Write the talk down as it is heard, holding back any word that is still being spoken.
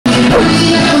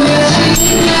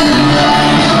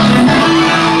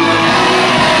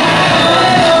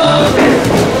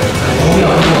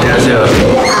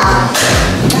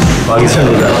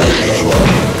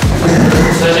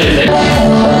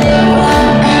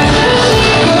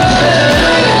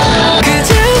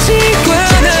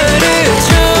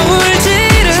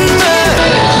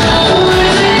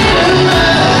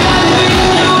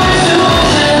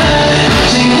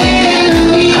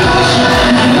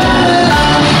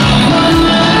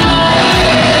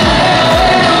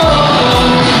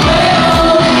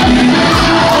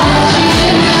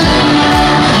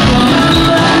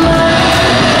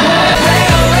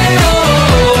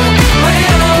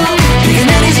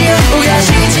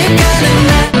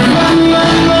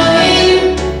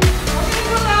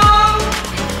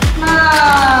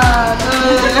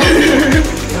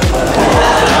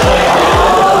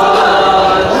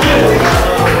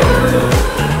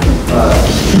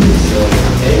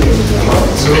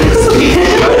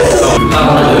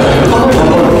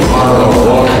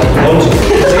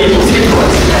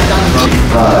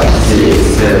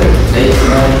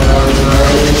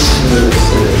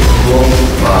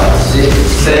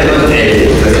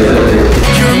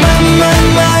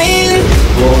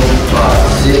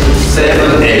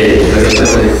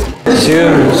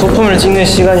지금 소품을 찍는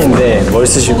시간인데 뭘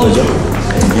쓰실 거죠?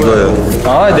 이거요.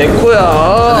 아, 내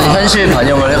거야. 현실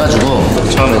반영을 해가지고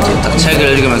처음에 이제 딱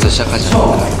책을 읽으면서 시작하지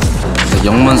않을까.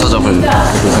 영문 서적을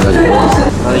생각해가지고.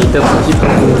 나는 이때부터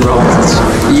힙합 공부를 하고 있었지.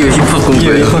 이게 힙합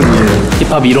공부예요?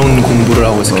 힙합 이론 공부를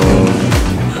하고 있었기 때문에.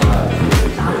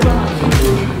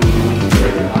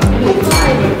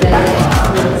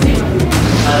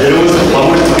 이러면서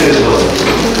마무리 두 개 해줘.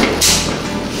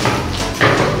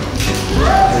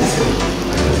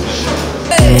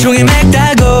 종이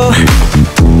맑다고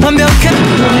완벽한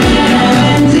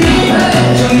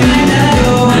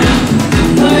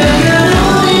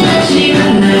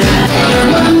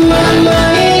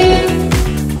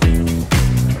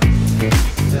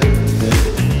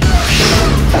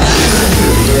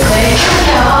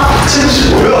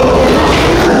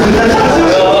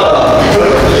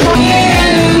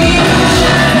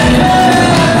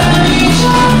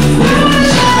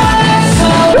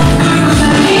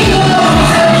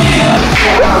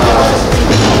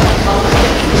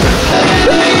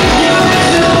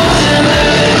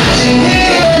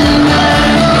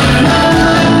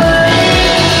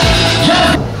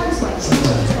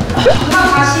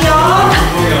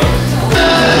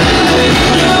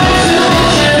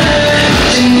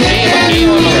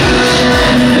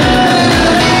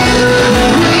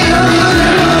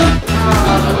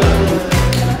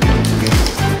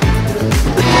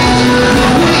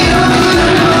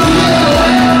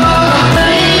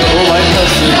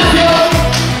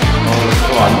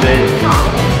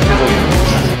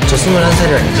저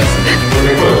 21살이라 괜찮습니다.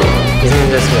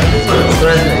 이성년자였으면 안 되지만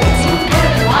 21살이라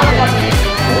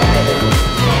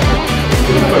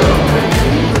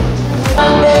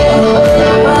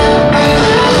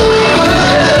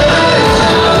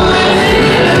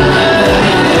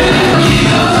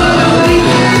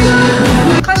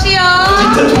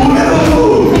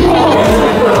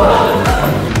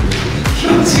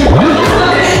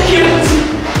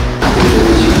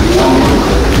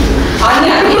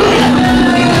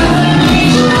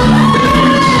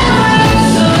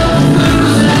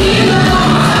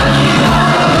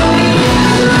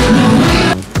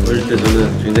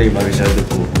저는 굉장히 말을 잘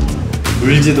듣고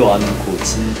울지도 않고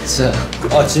진짜.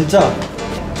 아 진짜?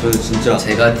 저는 진짜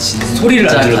제가 소리를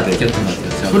안 질렀대요. 느꼈던 것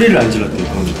같아요. 소리를 안 질렀대요.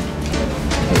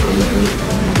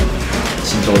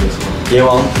 진짜 어렸어.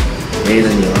 예왕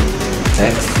에이든 이와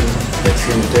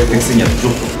백승이야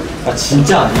무조건. 아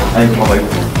진짜 아니야? 아니 봐봐 이거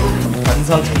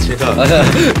관상 자체가 맞아.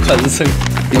 관승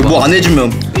이거 뭐 안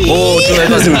해주면 좀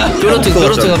해봤으면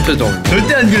뾰로통한 표정.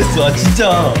 절대 안 그랬어. 아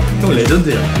진짜 형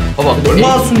레전드야. 봐봐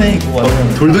얼마나 순해 이거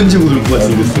완전 돌 던지고 놀 것 같이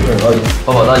생겼어.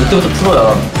 봐봐 나 이때부터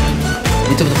프로야.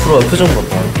 이때부터 프로야. 표정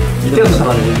봐봐. 이때부터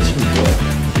잘하는 게 힘이 좋아.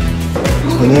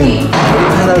 저는 머리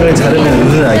하나를 자르면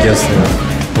우는 아기였어요.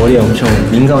 머리에 엄청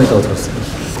민감했다고 들었어요.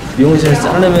 미용실을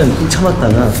자르면 꾹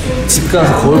참았다가 집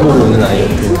가서 거울 보고 오는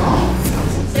아이였대요.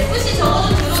 혹시 저거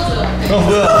좀 들어줘요.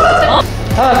 뭐야?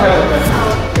 하나 가요.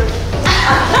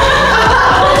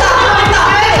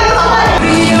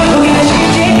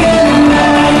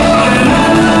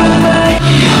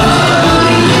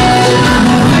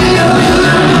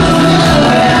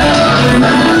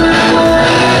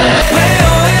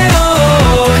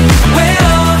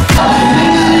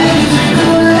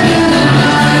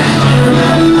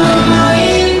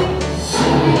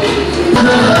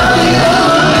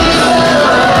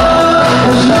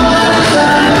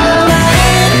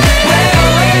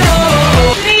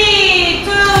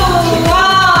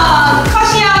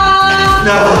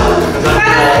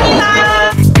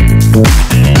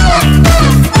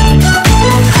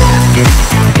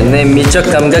 내 미적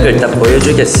감각을 다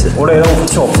보여주겠어. 원래 이런 거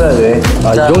고침 없어야 돼.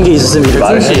 아 이런 게 있었으면 이렇게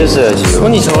말을 해줬어야지.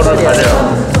 손이 저거랑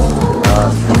다르요.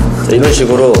 자, 이런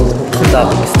식으로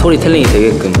딱 스토리텔링이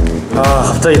되게끔. 아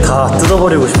갑자기 다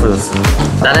뜯어버리고 싶어졌어.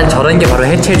 나는 저런 게 바로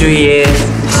해체주의의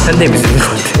현대 미술인 것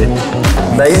같아.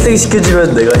 나 1등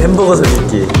시켜주면 내가 햄버거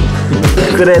사줄게.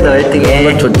 그래 너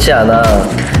 1등해. 좋지 않아.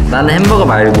 나는 햄버거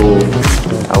말고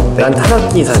난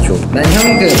타락기 사줘. 난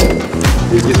현금.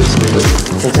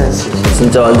 괜찮지.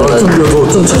 진짜 완전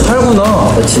너좀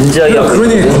살구나. 진지하게 야 그런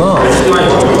얘기구나.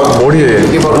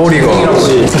 머리가.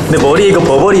 내 머리에 이거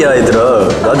버버리야 얘들아.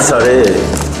 나도 잘해.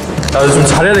 나도 좀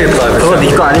잘해야 되겠다. 그거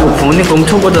네 거 아니고 부모님 거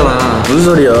훔쳐온 거잖아. 무슨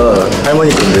소리야.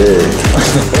 할머니 건데.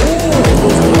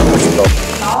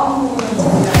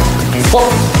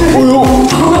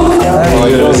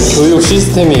 이런 교육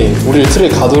시스템이 우리를 틀에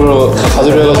가두려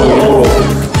해가지고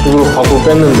일부러 바꾸고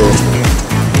뺐는데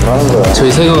하는 거야.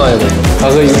 저희 세계관에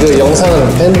이거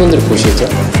영상은 팬분들이 보시겠죠?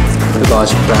 그래도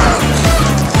아쉽다.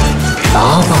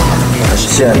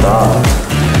 맛있겠다.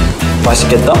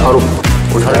 맛있겠다. 바로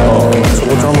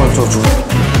저것도 한번 줘.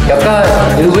 약간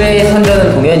의외의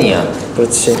선전은 동현이야.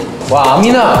 그렇지. 와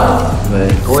아미나. 왜?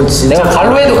 그건 진짜. 내가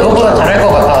발로 해도 그것보다 잘할 것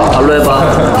같아. 발로 해봐.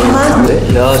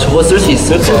 야 저거 쓸 수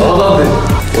있을까?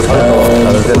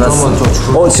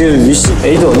 잘했어. 지금 미션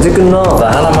에이드 언제 끝나? 나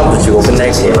하나만 붙이고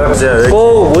끝낼게.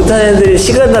 꼭 못하는 애들이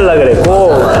시간 달라 그래.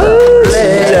 꼭.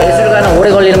 진짜 예술가는 오래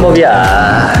걸리는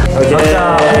법이야.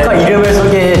 아까 이름을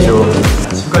소개해줘.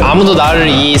 아무도 나를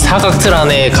이 사각틀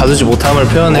안에 가두지 못함을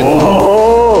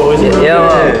표현했고.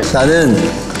 나는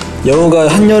여우가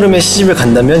한여름에 시집을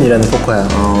간다면 이라는 포커야.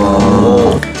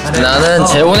 나는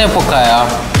재혼의 포카야.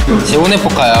 재혼의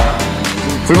포카야.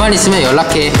 불만 있으면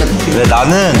연락해. 왜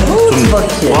나는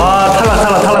좀. 와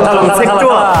탈락.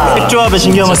 색조합에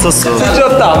신경을 썼어.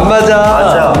 색조합도 안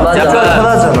맞아. 약간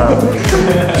편하잖아.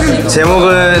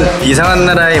 제목은 이상한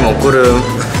나라의 먹구름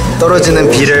떨어지는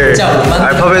비를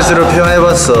알파벳으로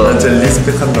표현해봤어. 완전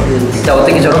리스펙한다. 진짜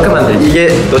어떻게 저렇게 만들지? 이게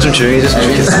너 좀 조용히 해줬으면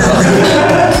좋겠어.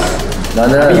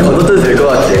 나는 건너뛰어도 될 것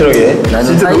같아. 그러게.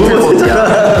 나는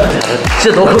타이틀곡이야.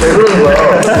 진짜 너가 왜 그러는 거야?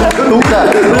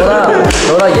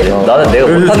 너랑 얘. 나는 내가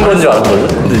못한 건 줄 알았거든.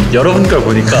 근데 여러분 걸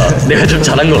보니까 내가 좀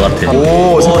잘한 것 같아.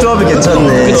 오 색조합이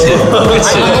괜찮네. 그치.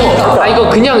 아 이거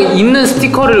그냥 있는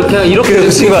스티커를 그냥 이렇게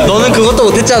넣은 너는 그것도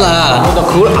못했잖아. 나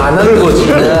그걸 안 하는 거지.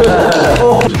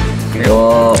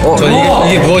 전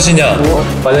이게 무엇이냐?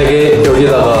 만약에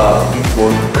여기다가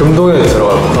뭐 금동현이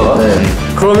들어갈 포카가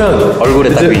그러면 얼굴에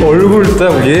딱 이제 위에. 얼굴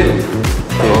딱 위에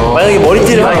만약에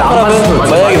머리띠를 하면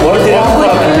만약에 머리띠를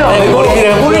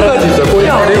하면 꼬리까지 있어.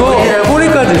 그리고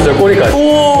꼬리까지 있어. 꼬리까지.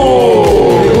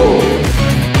 그리고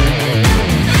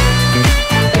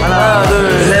하나 둘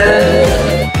셋.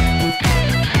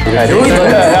 여기 야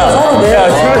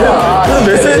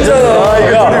메시지잖아.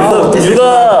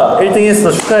 누가 1등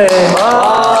했어. 축하해.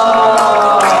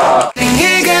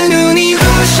 내가 눈이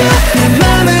부셔 내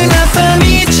맘을 아파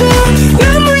미쳐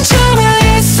눈물처럼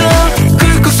했어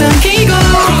굴곡 삼키고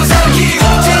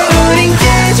우린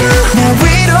깨져 나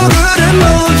위로 구름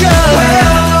모여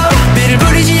비를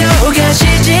부리지 여우가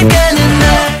시집가는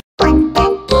날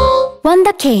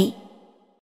원더케이